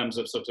entirely in terms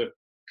of sort of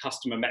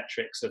customer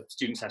metrics of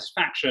student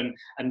satisfaction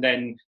and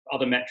then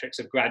other metrics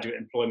of graduate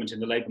employment in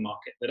the labour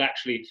market. That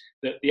actually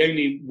the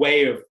only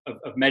way of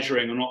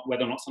measuring or not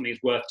whether or not something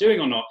is worth doing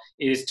or not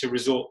is to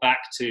resort back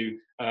to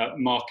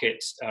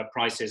market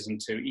prices and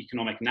to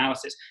economic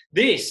analysis.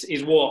 This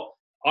is what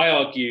I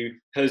argue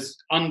has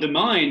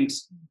undermined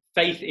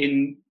faith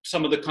in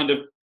some of the kind of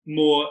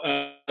more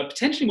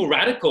potentially more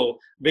radical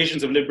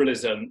visions of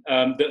liberalism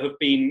that have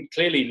been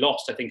clearly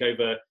lost, I think,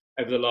 over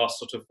the last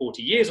sort of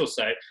 40 years or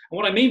so. And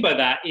what I mean by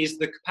that is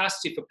the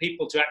capacity for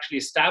people to actually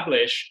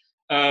establish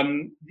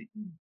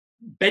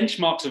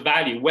benchmarks of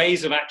value,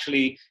 ways of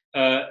actually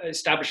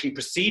establishing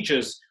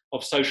procedures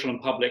of social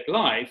and public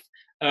life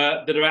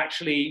that are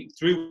actually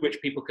through which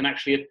people can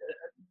actually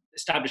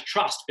establish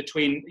trust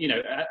between,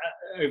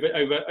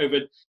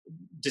 over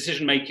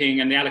decision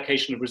making and the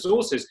allocation of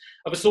resources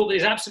of a sort that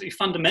is absolutely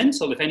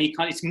fundamental. If any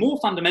kind, it's more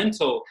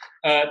fundamental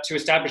to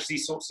establish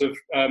these sorts of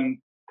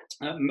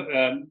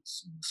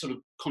sort of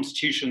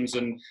constitutions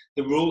and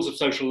the rules of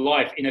social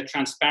life in a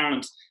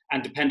transparent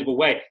and dependable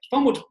way. It's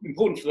far more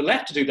important for the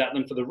left to do that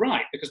than for the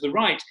right, because the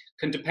right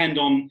can depend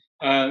on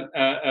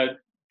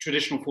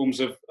traditional forms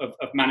of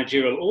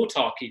managerial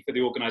autarky for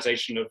the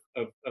organisation of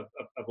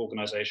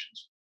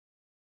organisations.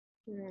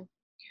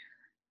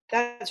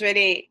 That's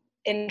really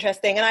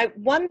interesting. And I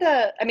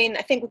wonder, I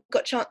think we've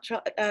got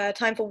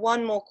time for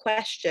one more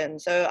question.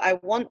 So I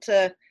want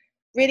to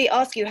really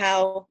ask you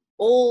how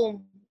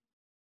all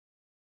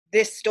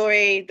this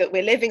story that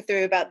we're living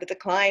through about the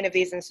decline of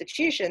these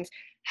institutions,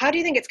 how do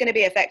you think it's going to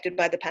be affected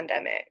by the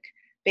pandemic?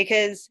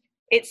 Because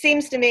it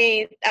seems to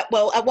me,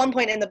 at one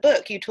point in the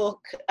book, you talk,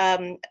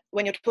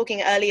 when you're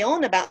talking early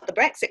on about the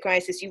Brexit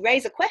crisis, you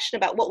raise a question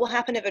about what will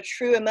happen if a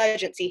true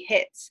emergency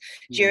hits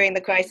during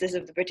the crisis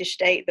of the British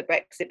state that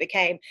Brexit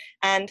became.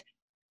 And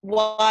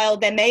while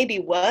there may be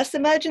worse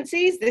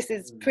emergencies, this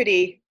is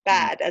pretty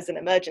bad as an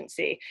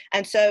emergency.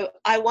 And so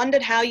I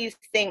wondered how you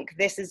think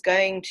this is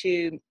going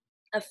to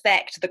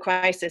affect the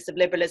crisis of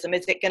liberalism.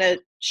 Is it going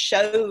to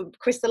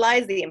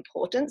crystallize the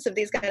importance of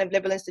these kind of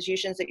liberal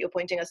institutions that you're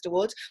pointing us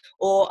towards,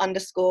 or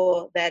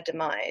underscore their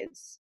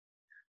demise?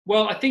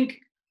 Well,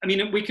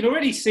 we can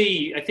already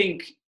see,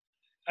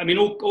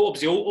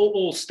 obviously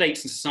all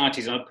states and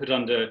societies are put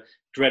under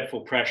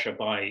dreadful pressure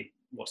by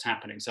what's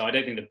happening. So I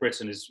don't think that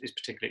Britain is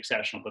particularly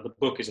exceptional, but the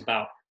book is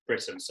about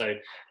Britain. So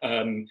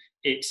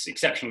it's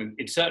exceptional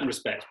in certain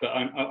respects, but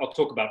I'll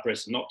talk about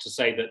Britain, not to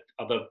say that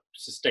other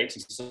states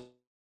and societies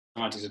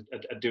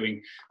are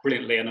doing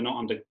brilliantly and are not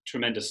under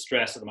tremendous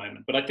stress at the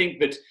moment. But I think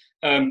that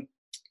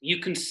you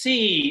can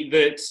see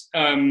that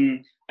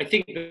I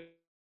think that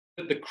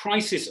the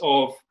crisis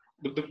of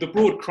the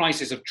broad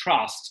crisis of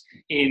trust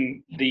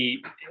in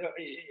in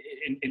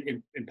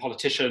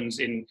politicians,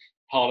 in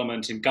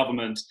parliament, in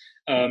government,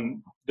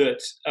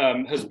 that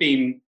has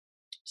been,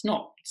 it's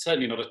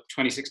certainly not a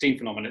 2016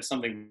 phenomenon. It's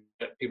something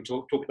that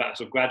people talk about,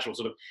 sort of gradual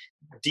sort of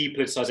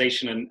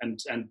depoliticization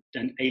and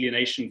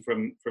alienation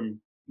from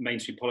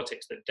mainstream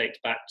politics that dates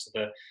back to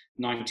the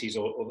 90s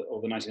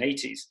or the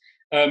 1980s.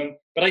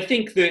 But I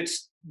think that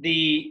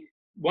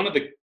one of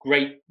the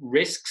great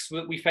risks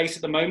that we face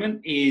at the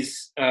moment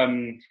is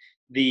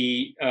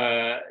this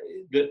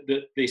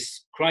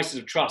crisis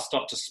of trust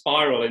start to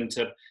spiral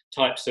into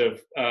types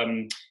of,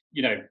 the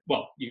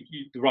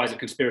rise of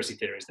conspiracy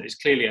theories. That is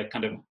clearly a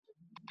kind of,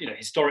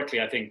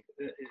 historically, I think,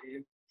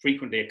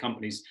 frequently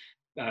accompanies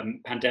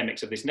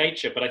pandemics of this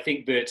nature. But I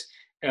think that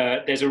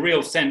there's a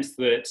real sense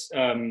that,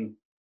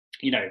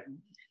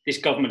 this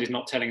government is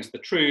not telling us the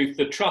truth.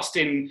 The trust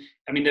in,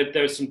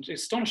 there are some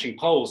astonishing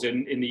polls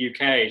in the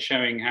UK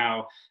showing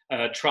how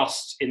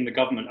trust in the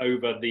government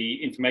over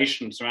the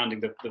information surrounding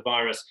the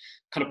virus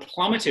kind of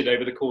plummeted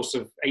over the course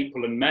of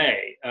April and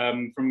May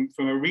from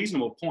a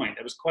reasonable point.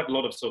 There was quite a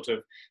lot of sort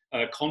of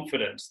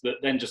confidence that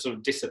then just sort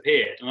of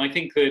disappeared. And I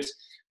think that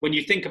when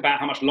you think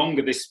about how much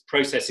longer this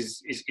process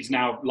is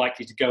now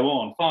likely to go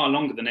on, far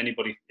longer than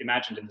anybody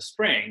imagined in the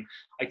spring,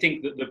 I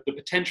think that the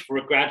potential for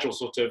a gradual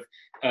sort of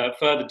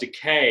further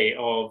decay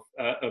of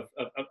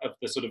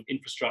the sort of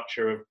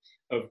infrastructure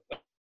of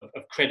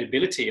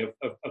credibility of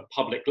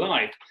public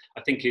life,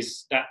 I think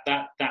is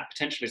that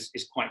potential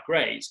is quite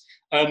great.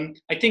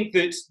 I think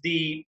that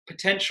the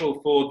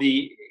potential for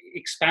the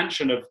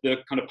expansion of the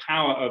kind of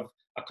power of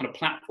a kind of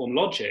platform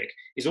logic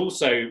is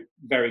also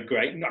very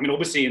great. I mean,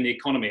 obviously in the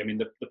economy, I mean,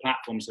 the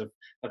platforms have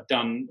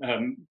done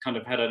kind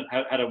of had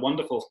a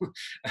wonderful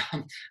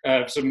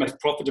sort of most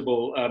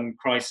profitable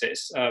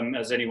crisis,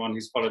 as anyone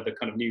who's followed the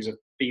kind of news of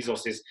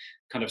Bezos's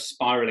kind of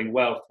spiraling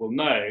wealth will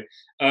know.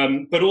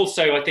 But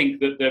also, I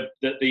think that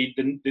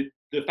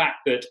the fact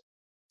that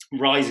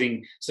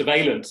rising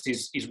surveillance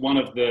is one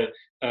of the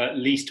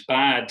least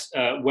bad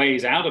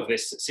ways out of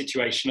this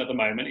situation at the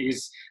moment,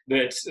 is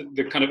that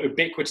the kind of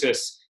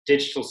ubiquitous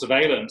digital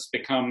surveillance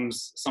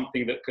becomes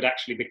something that could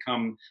actually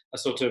become a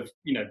sort of,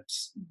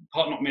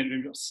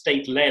 not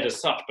state-led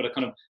as such, but a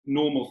kind of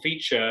normal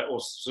feature,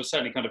 or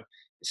certainly kind of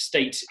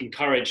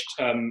state-encouraged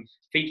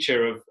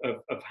feature of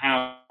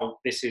how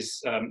this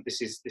is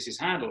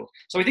handled.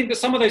 So I think that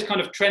some of those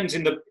kind of trends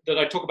that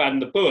I talk about in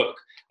the book,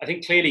 I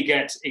think clearly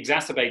get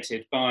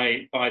exacerbated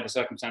by the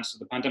circumstances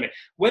of the pandemic.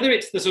 Whether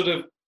it's the sort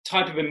of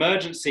type of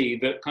emergency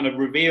that kind of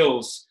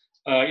reveals,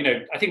 I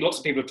think lots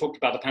of people have talked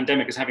about the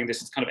pandemic as having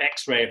this kind of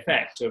X-ray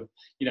effect of,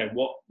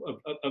 of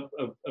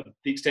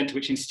the extent to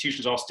which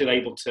institutions are still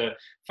able to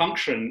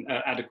function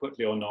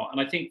adequately or not.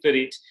 And I think that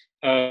it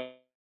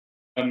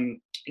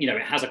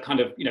has a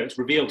kind of, it's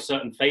revealed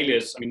certain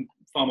failures, I mean,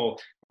 far more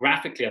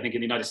graphically, I think,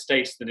 in the United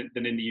States than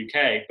in the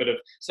UK, but of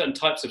certain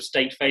types of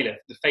state failure,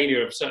 the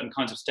failure of certain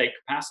kinds of state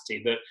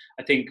capacity that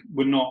I think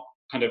were not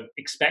kind of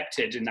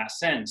expected in that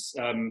sense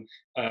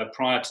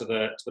prior to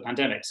the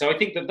pandemic. So I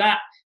think that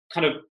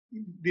kind of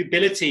the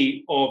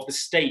ability of the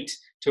state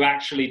to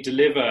actually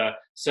deliver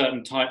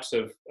certain types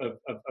of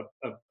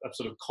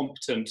sort of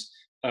competent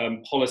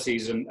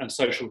policies and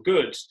social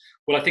goods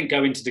will, I think,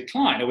 go into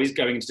decline, or is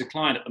going into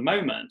decline at the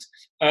moment.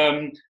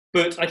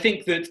 But I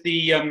think that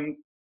the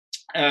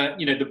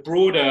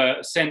broader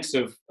sense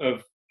of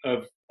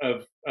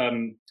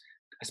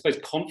I suppose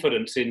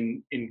confidence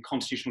in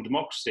constitutional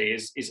democracy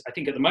is I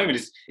think at the moment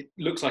it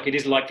looks like it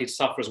is likely to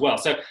suffer as well.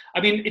 So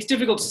I mean, it's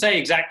difficult to say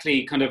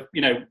exactly kind of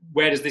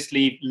where does this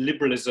leave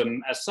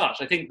liberalism as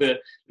such. I think that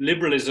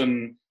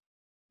liberalism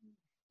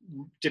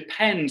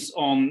depends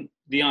on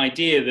the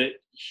idea that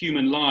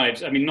human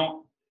lives, I mean,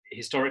 not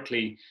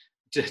historically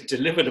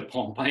delivered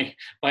upon by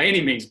any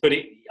means, but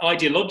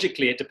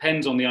ideologically it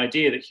depends on the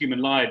idea that human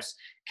lives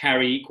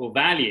carry equal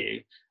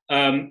value.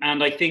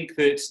 And I think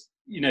that,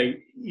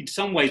 in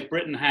some ways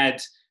Britain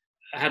had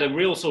a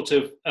real sort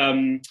of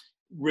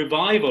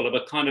revival of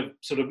a kind of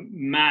sort of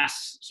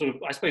mass, sort of,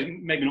 I suppose,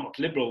 maybe not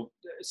liberal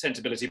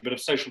sensibility, but of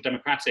social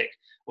democratic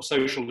or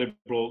social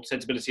liberal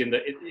sensibility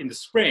in the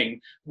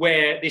spring,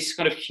 where this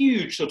kind of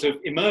huge sort of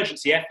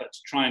emergency effort to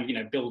try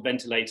and build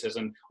ventilators,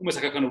 and almost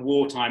like a kind of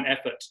wartime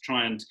effort to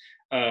try and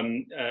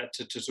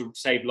to sort of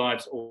save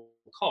lives or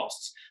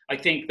costs. I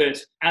think that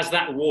as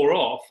that wore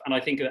off, and I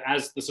think that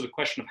as the sort of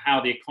question of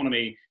how the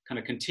economy kind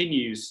of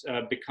continues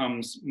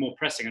becomes more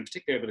pressing, and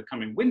particularly over the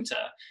coming winter,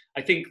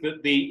 I think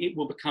that it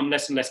will become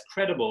less and less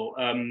credible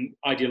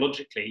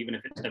ideologically, even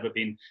if it's never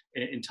been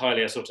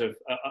entirely a sort of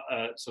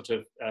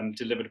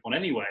delivered upon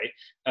anyway,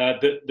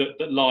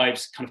 that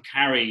lives kind of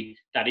carry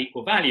that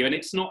equal value. And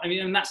it's not, I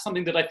mean, and that's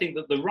something that I think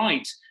that the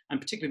right,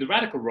 and particularly the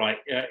radical right,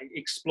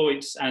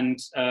 exploits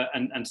and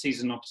sees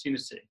as an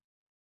opportunity.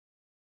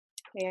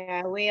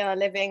 Yeah, we are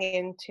living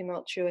in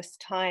tumultuous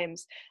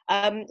times.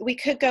 We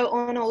could go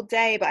on all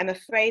day, but I'm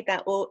afraid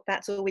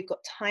that's all we've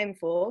got time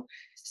for.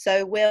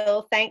 So,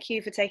 Will, thank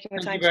you for taking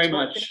the time to talk. Thank you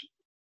very much.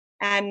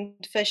 And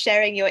for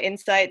sharing your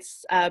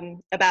insights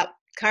about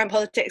current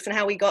politics and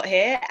how we got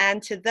here.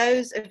 And to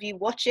those of you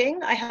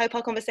watching, I hope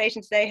our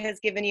conversation today has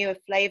given you a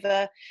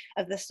flavour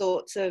of the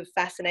sorts of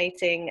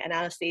fascinating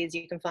analyses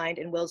you can find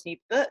in Will's new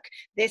book,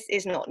 This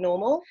Is Not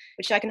Normal,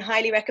 which I can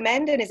highly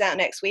recommend and is out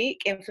next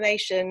week.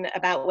 Information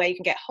about where you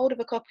can get hold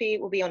of a copy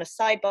will be on a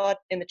sidebar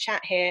in the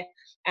chat here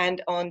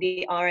and on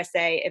the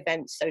RSA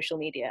events social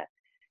media.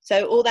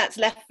 So all that's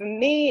left from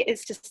me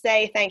is to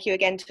say thank you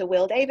again to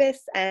Will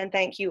Davis, and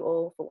thank you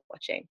all for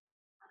watching.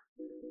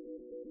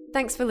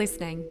 Thanks for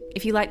listening.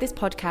 If you like this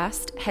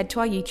podcast, head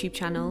to our YouTube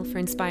channel for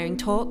inspiring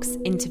talks,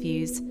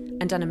 interviews,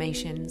 and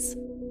animations.